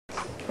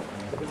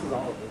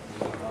Come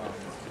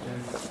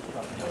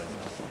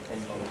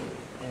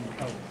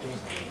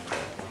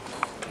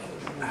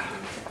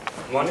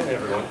on in,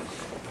 everyone.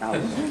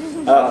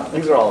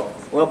 These are all,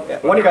 well, why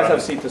don't you guys have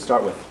a seat to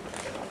start with?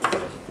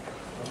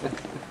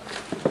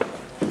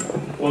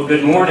 Well,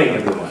 good morning,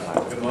 everyone.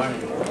 Good morning.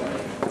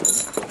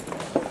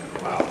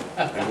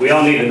 Wow. We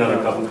all need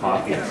another cup of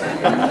coffee.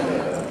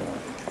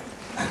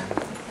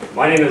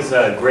 My name is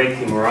Greg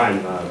Kimura.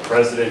 I'm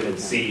President and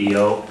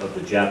CEO of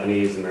the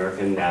Japanese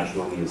American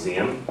National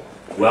Museum.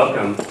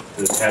 Welcome to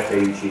the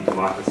Takeuchi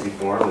Democracy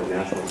Forum, the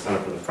National Center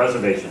for the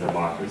Preservation of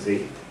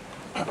Democracy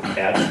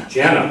at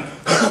JANA.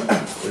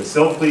 We're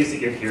so pleased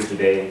that you're here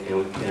today,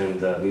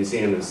 and the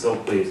museum is so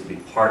pleased to be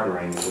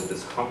partnering with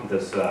this I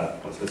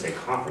was going to say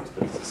conference,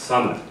 but it's a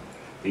summit,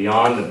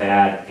 Beyond the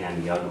Bad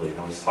and the Ugly.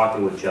 I was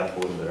talking with Jeff a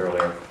little bit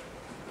earlier.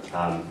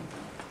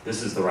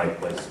 This is the right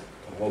place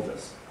to hold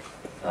this.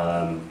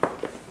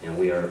 And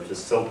we are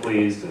just so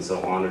pleased and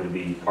so honored to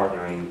be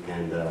partnering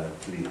and to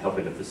be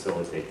helping to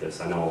facilitate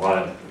this. I know a lot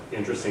of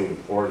interesting,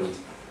 important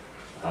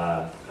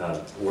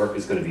work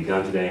is going to be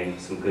done today,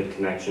 some good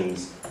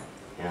connections,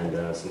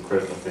 and some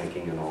critical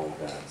thinking and all of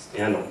that,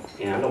 and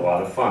a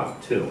lot of fun,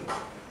 too.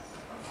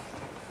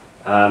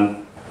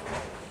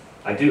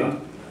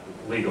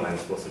 Legally, I'm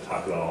supposed to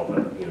talk about all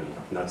the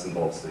nuts and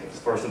bolts things.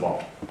 First of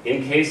all,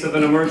 in case of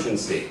an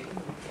emergency,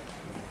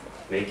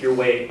 make your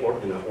way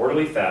in an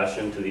orderly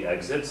fashion to the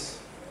exits.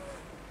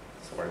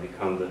 That's where I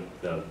become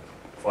the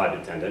flight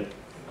attendant.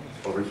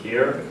 Over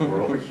here,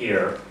 or over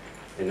here,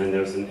 and then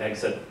there's an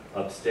exit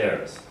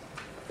upstairs.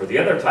 For the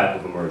other type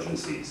of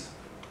emergencies,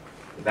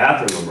 the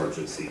bathroom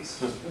emergencies,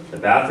 the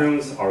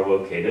bathrooms are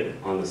located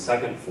on the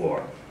second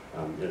floor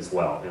as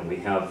well, and we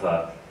have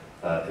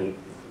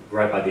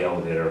right by the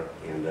elevator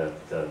and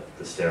the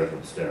stairs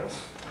upstairs.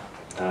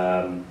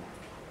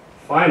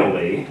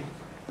 Finally,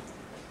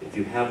 if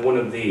you have one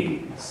of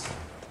these,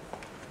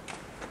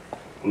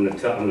 I'm going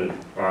to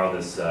borrow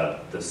this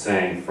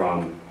saying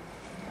from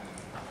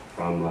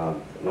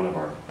one of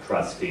our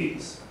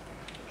trustees,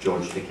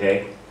 George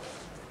Takei,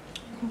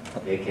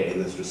 aka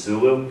Mr.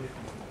 Sulu.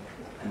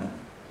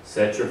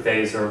 Set your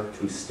phaser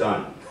to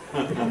stun.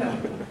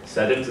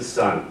 Set it to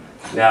stun.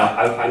 Now,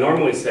 I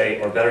normally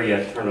say, or better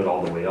yet, turn it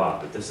all the way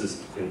off, but this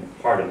is in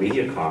part a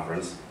media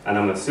conference, and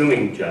I'm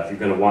assuming, Jeff, you're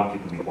going to want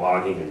people to be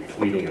blogging and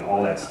tweeting and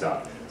all that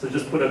stuff. So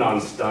just put it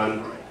on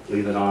stun,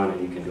 leave it on,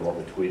 and you can do all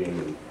the tweeting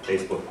and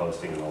Facebook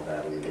posting and all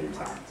that in the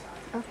meantime.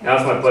 Okay. Now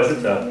it's my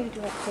pleasure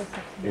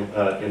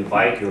to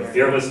invite your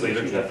fearless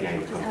leader, Jeff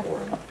Yang, to come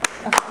forward.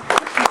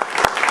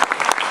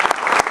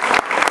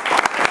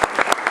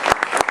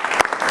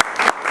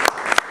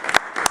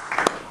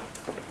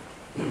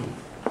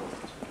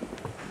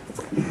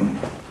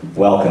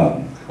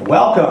 Welcome,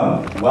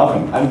 welcome,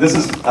 welcome. I mean, this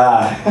is,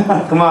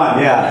 come on,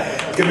 yeah.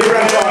 Give me a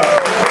round of applause.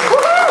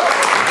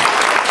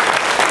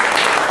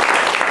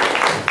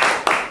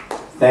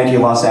 Thank you,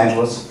 Los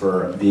Angeles,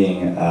 for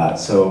being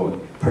so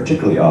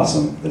particularly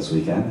awesome this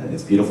weekend.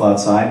 It's beautiful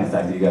outside, and the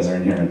fact that you guys are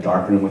in here in a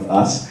dark room with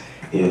us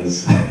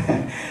is,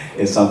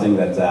 is something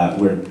that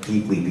we're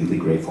deeply, deeply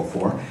grateful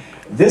for.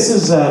 This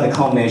is the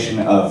culmination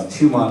of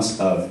 2 months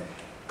of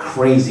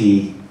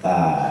crazy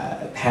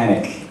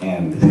panic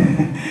and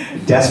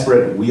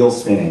desperate wheel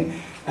spinning,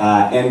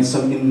 and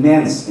some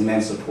immense,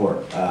 immense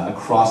support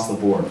across the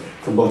board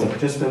from both the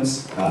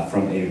participants,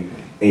 from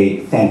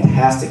a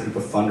fantastic group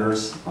of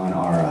funders on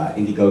our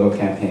Indiegogo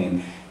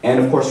campaign, and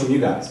of course from you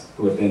guys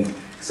who have been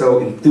so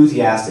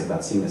enthusiastic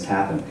about seeing this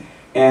happen.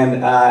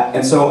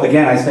 And so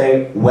again, I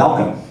say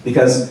welcome,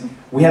 because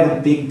we have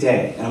a big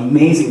day, an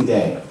amazing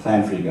day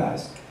planned for you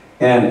guys.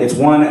 And it's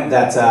one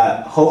that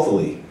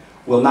hopefully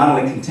will not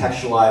only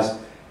contextualize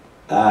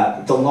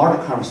the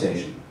larger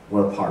conversation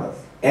we're a part of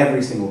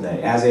every single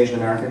day, as Asian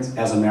Americans,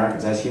 as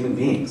human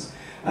beings,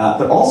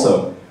 but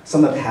also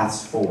some of the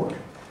paths forward,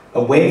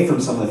 away from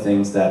some of the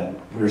things that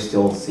we're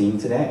still seeing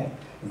today,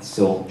 and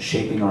still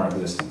shaping our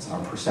existence, our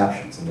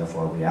perceptions, and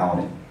therefore our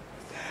reality.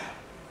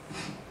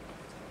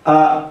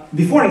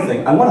 Before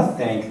anything, I want to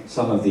thank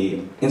some of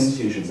the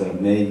institutions that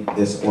have made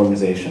this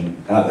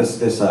organization,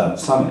 this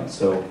summit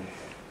so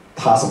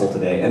possible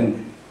today.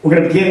 And we're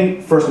going to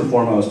begin first and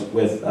foremost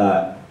with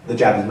the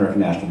Japanese American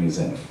National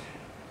Museum.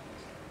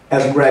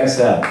 As Greg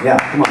said, yeah,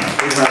 come on,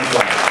 big round of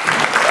applause.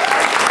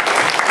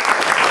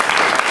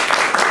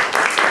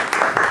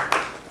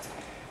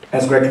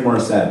 As Greg Kimura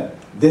said,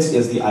 this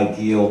is the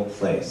ideal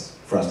place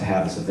for us to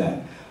have this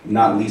event,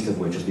 not least of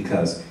which is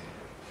because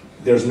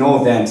there's no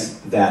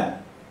event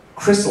that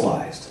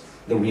crystallized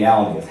the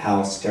reality of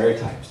how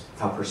stereotypes,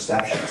 how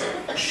perceptions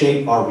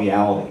shape our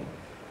reality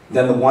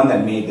than the one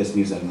that made this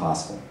museum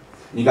possible.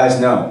 And you guys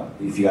know,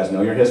 if you guys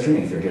know your history,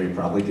 and if you're here you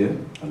probably do,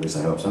 at least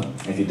I hope so.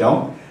 And if you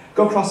don't,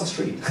 go across the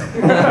street.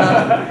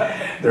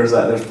 There's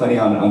plenty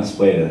on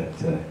display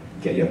to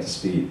get you up to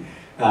speed.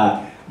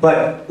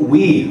 But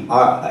we,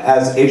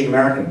 as Asian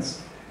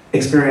Americans,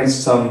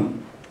 experienced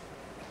some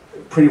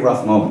pretty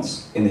rough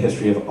moments in the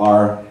history of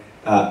our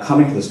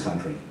coming to this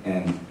country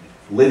and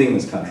living in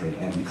this country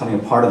and becoming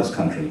a part of this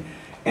country.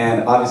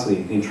 And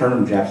obviously, the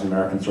internment of Japanese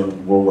Americans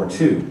during World War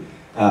II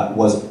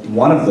was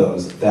one of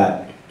those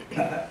that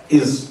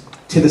is,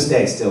 to this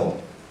day,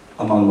 still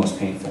among the most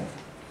painful.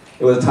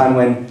 It was a time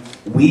when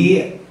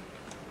we,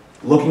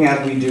 looking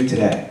as we do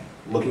today,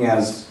 looking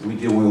as we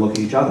do when we look at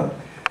each other,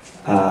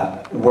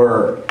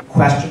 were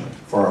questioned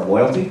for our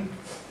loyalty,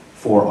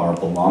 for our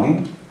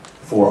belonging,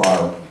 for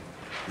our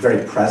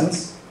very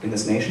presence in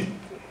this nation.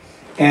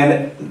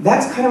 And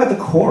that's kind of at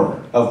the core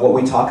of what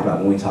we talk about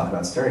when we talk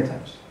about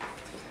stereotypes.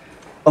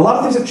 A lot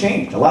of things have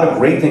changed. A lot of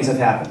great things have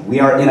happened. We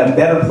are in a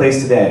better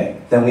place today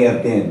than we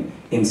have been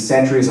in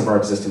centuries of our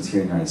existence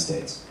here in the United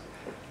States.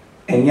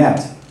 And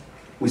yet,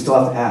 we still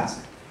have to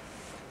ask,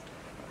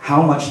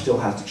 how much still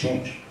has to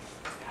change?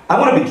 I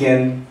want to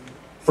begin,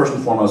 first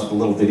and foremost, with a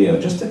little video,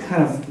 just to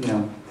kind of,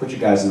 put you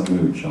guys in the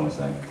mood, shall we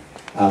say.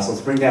 So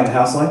let's bring down the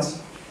house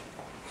lights.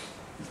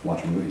 Let's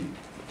watch a movie.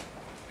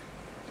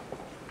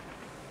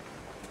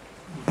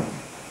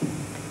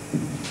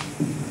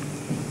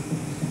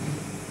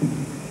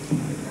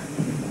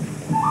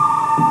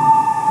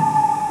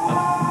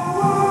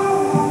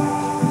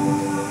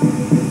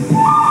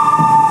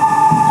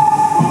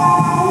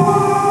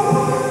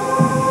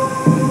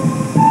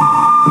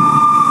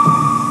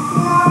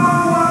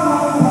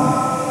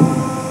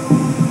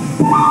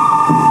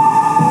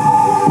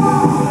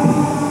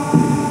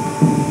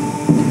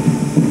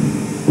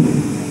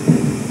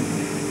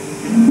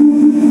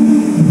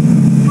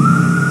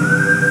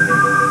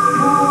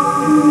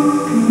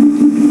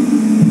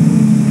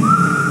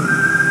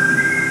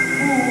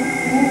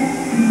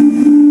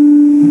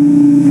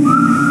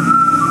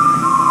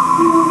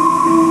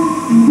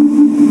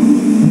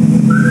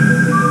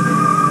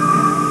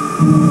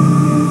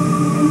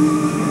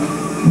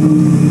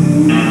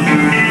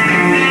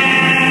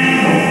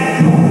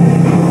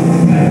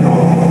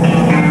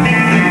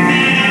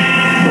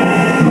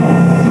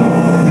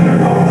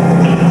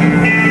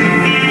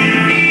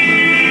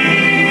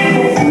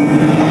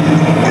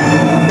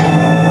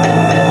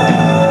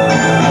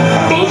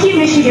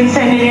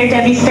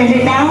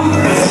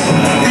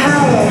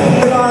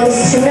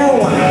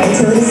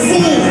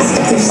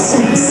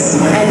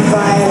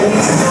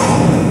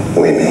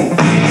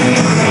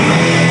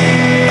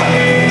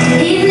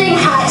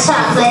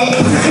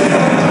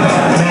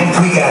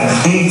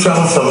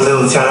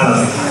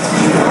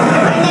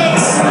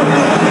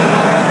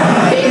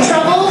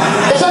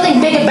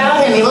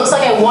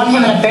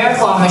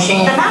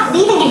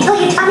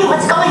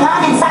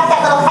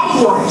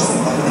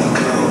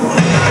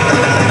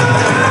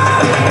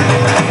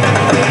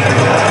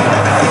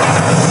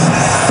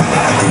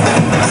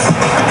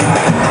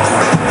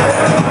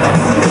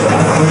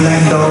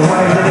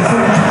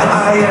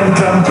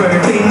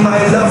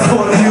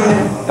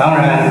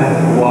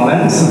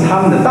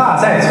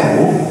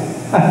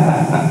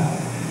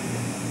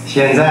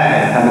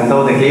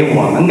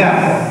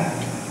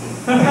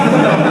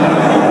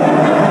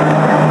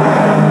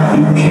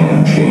 You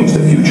can't change the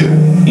future.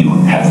 You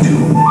have to.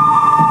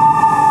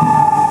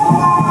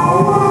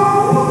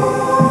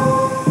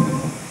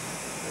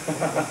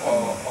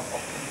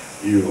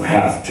 You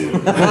have to.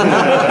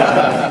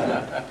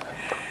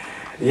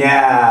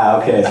 Yeah,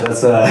 okay, so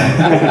that's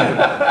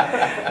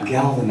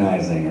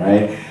galvanizing,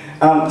 right?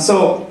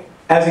 So,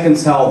 as you can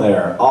tell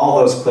there, all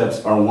those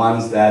clips are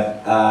ones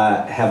that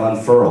have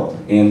unfurled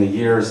in the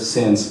years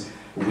since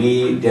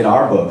we did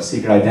our book,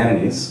 Secret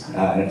Identities,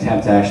 an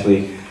attempt to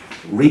actually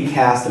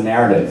recast the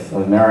narrative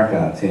of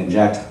America, to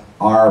inject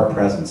our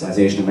presence as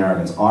Asian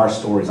Americans, our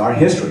stories, our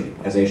history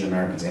as Asian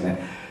Americans in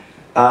it.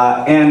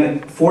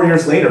 And 4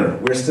 years later,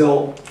 we're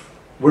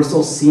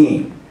still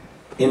seeing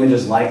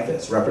images like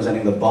this,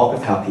 representing the bulk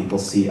of how people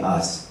see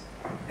us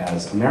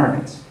as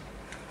Americans.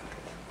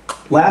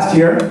 Last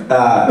year,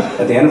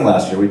 at the end of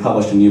last year, we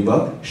published a new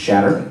book,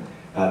 Shattered.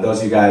 Those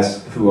of you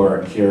guys who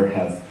are here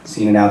have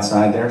seen it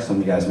outside there. Some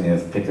of you guys may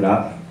have picked it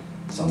up.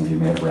 Some of you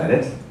may have read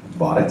it,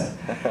 bought it.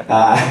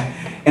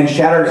 And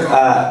Shattered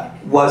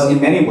was, in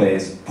many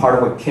ways, part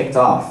of what kicked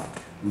off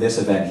this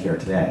event here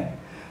today.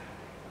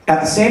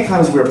 At the same time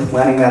as we were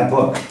planning that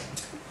book,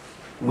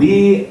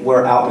 we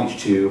were outreached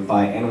to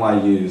by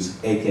NYU's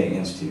APA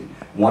Institute,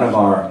 one of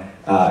our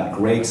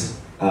great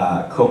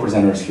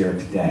co-presenters here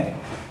today,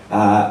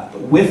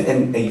 with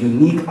a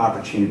unique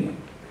opportunity.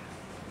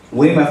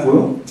 William F.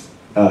 Wu,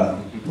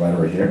 right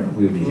over here,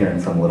 we'll be hearing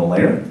from a little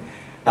later,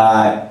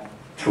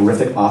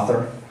 terrific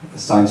author,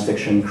 science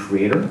fiction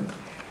creator,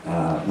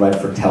 writer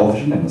for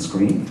television and the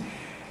screen.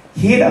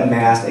 He had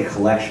amassed a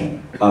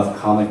collection of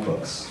comic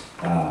books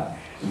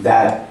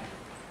that,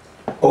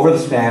 over the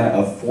span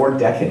of 4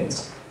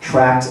 decades,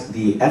 tracked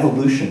the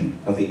evolution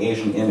of the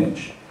Asian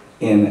image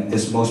in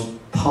this most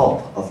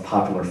pulp of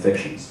popular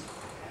fictions.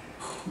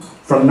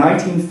 From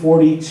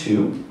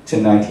 1942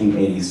 to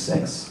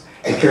 1986,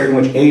 a period in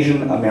which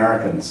Asian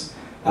Americans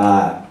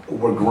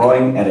were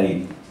growing at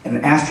an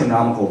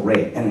astronomical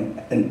rate,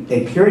 and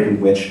a period in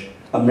which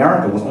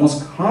America was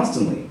almost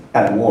constantly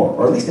at war,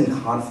 or at least in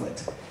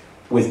conflict,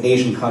 with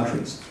Asian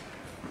countries.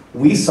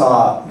 We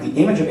saw the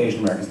image of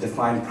Asian Americans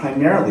defined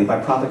primarily by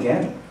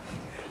propaganda,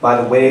 by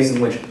the ways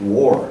in which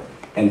war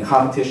and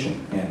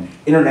competition and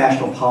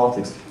international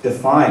politics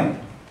defined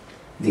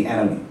the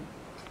enemy.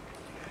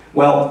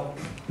 Well,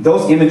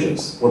 those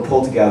images were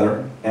pulled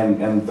together,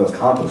 and those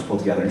comic books pulled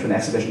together into an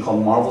exhibition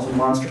called Marvels and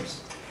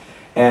Monsters.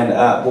 And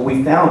what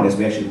we found as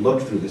we actually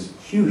looked through this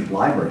huge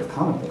library of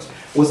comic books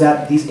was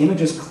that these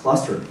images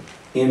clustered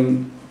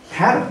in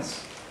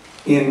patterns,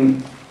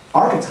 in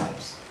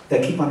archetypes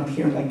that keep on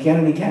appearing again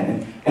and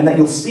again, and that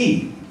you'll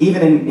see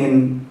even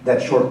in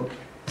that short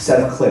set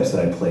of clips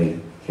that I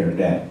played here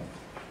today.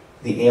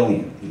 The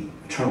alien,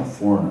 the eternal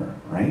foreigner,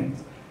 right?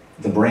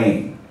 The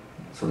brain,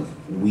 sort of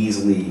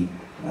weaselly,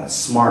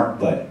 smart,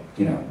 but,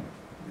 you know,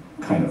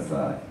 kind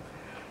of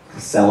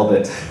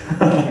celibate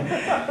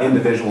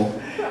individual.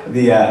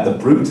 The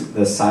brute,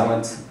 the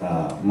silent,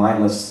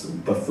 mindless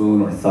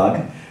buffoon or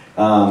thug.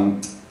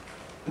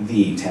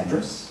 The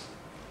temptress,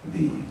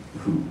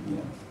 who you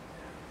know,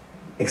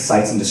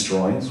 excites and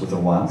destroys with their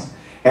wiles.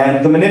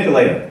 And the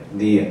manipulator,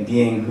 the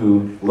being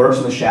who lurks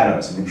in the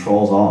shadows and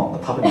controls all, the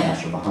puppet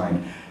master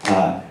behind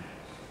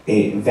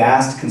a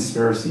vast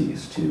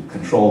conspiracies to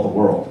control the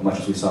world, much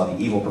as we saw the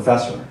evil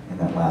professor in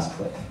that last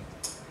clip.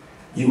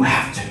 You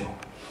have to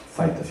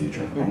fight the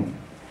future, right?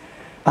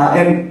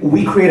 And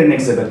we created an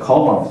exhibit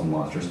called Marvels and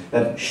Monsters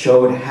that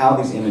showed how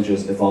these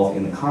images evolved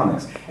in the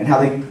comics and how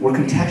they were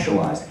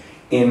contextualized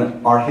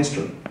in our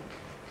history.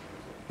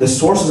 The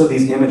sources of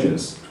these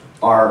images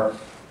are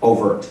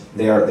overt.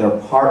 They're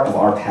part of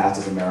our past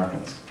as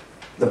Americans.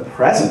 The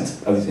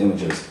present of these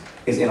images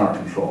is in our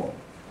control.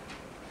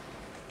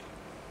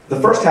 The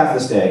first half of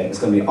this day is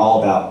going to be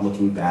all about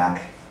looking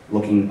back,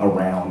 looking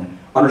around,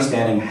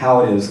 understanding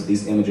how it is that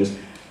these images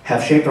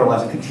have shaped our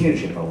lives and continue to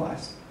shape our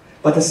lives.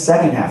 But the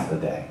second half of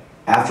the day,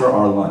 after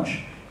our lunch,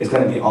 is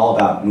going to be all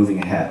about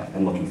moving ahead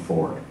and looking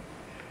forward.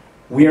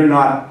 We are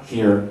not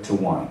here to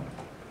whine.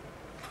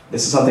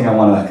 This is something I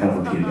want to kind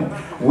of repeat again.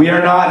 We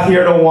are not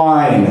here to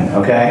whine,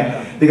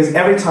 okay? Because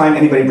every time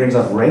anybody brings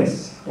up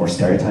race or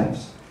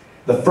stereotypes,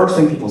 the first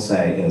thing people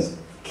say is,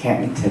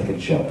 can't you take a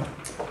joke?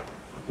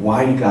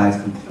 Why are you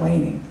guys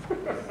complaining?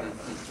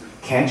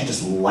 Can't you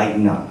just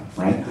lighten up,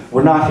 right?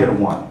 We're not here to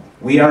whine.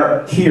 We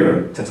are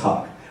here to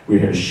talk. We're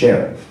here to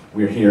share.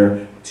 We're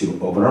here to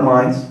open our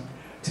minds,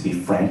 to be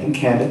frank and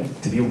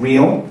candid, to be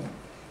real,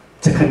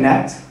 to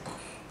connect,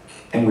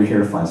 and we're here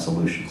to find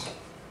solutions.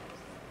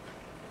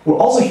 We're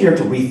also here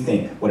to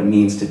rethink what it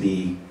means to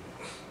be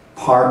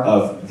part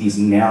of these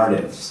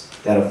narratives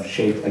that have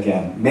shaped,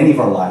 again, many of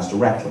our lives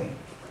directly.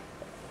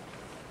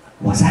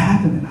 What's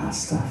happening, hot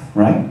stuff,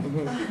 right?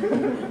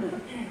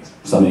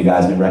 Some of you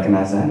guys may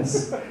recognize that.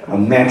 It's a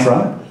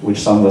mantra, which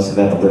some of us have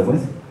had to live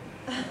with.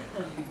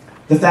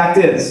 The fact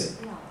is,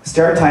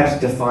 stereotypes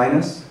define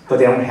us, but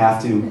they don't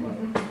have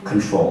to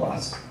control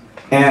us.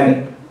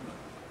 And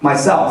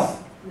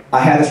myself,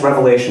 I had this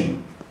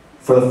revelation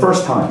for the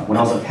first time when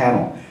I was on a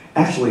panel,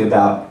 actually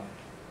about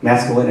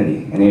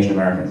masculinity in Asian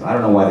Americans. I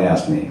don't know why they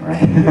asked me,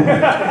 right?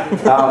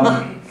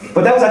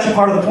 But that was actually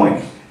part of the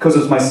point, because it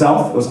was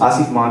myself, it was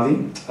Asif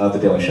Mandvi of The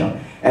Daily Show,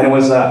 and it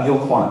was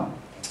Yul Kwan,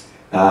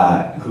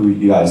 who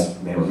you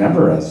guys may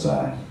remember as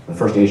the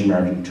first Asian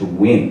American to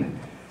win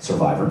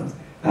Survivor,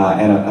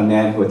 and a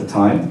man who at the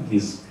time,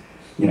 he's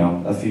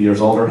a few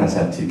years older, has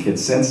had 2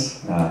 kids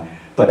since,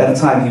 but at the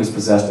time he was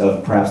possessed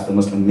of perhaps the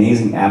most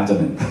amazing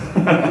abdomen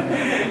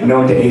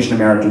known to Asian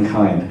American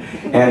kind.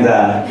 And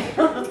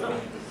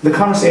the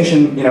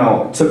conversation,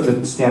 took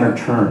the standard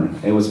turn.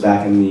 It was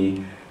back in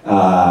the,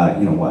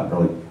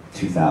 early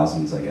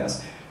 2000s, I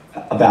guess,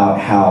 about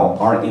how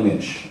our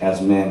image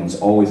as men was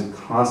always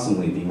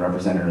constantly being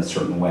represented in a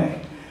certain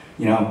way.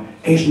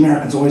 Asian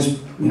Americans always,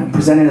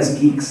 presented as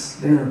geeks.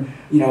 They're,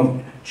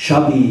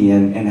 chubby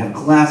and have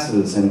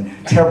glasses and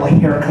terrible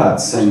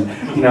haircuts and,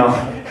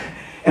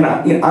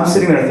 and I'm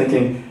sitting there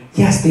thinking,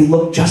 yes, they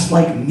look just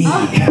like me.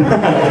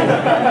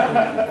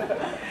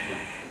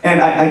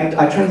 And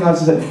I turned around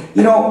and said,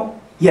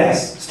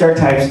 yes,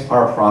 stereotypes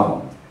are a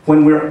problem.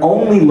 When we're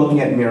only looking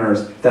at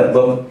mirrors that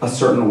look a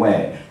certain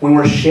way, when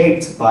we're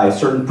shaped by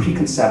certain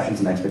preconceptions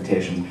and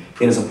expectations,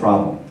 it is a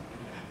problem.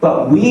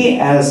 But we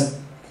as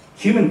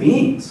human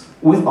beings,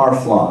 with our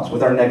flaws,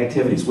 with our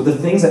negativities, with the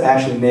things that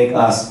actually make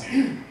us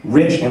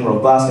rich and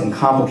robust and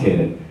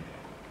complicated,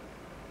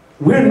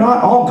 we're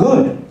not all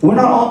good. We're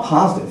not all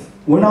positive.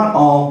 We're not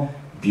all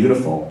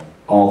beautiful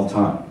all the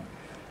time.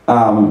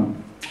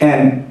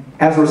 And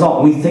as a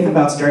result, when we think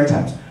about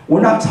stereotypes, we're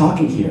not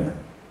talking here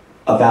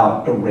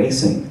about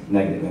erasing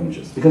negative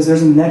images, because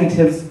there's a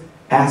negative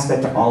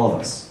aspect to all of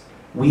us.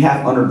 We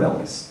have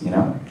underbellies,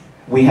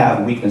 We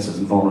have weaknesses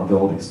and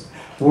vulnerabilities.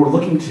 What we're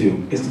looking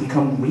to is to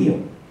become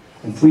real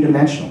and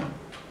three-dimensional,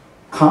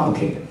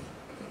 complicated.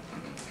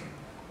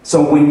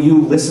 So when you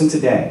listen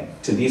today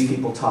to these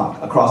people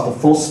talk across the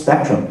full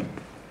spectrum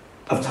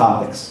of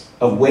topics,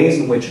 of ways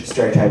in which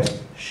stereotypes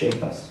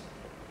shape us,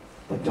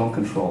 but don't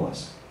control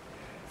us,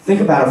 think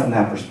about it from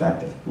that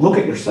perspective. Look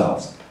at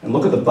yourselves, and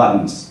look at the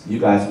buttons you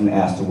guys have been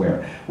asked to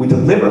wear. We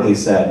deliberately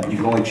said you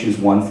can only choose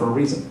one for a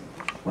reason,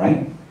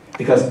 right?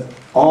 Because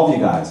all of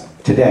you guys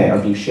today are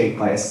being shaped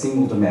by a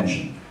single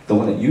dimension, the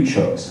one that you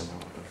chose.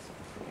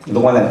 The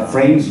one that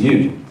frames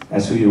you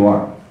as who you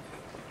are.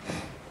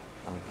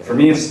 For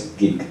me, it's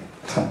geek.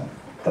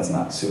 That's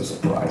not so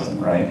surprising,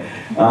 right?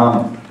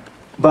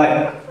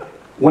 But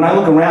when I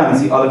look around and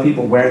see other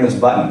people wearing this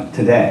button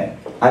today,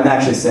 I'm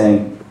actually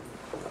saying,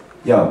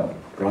 yo,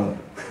 brother.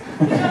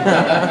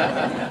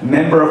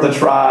 Member of the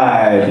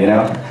tribe, you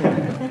know?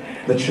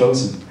 The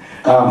chosen.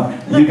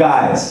 You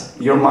guys,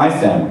 you're my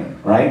family,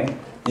 right?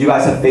 You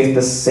guys have faced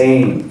the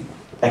same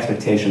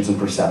expectations and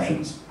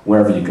perceptions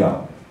wherever you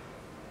go.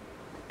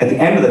 At the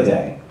end of the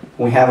day,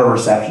 when we have a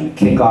reception to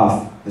kick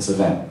off this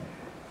event,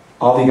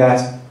 all of you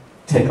guys,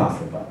 take off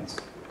your buttons.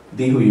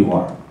 Be who you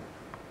are.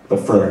 But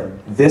for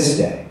this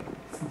day,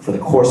 for the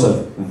course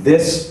of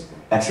this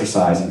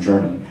exercise and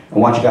journey, I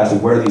want you guys to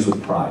wear these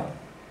with pride.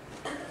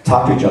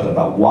 Talk to each other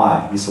about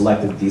why you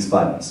selected these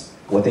buttons,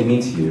 what they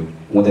mean to you,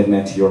 and what they've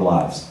meant to your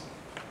lives.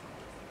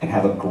 And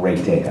have a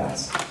great day,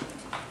 guys.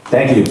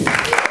 Thank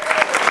you.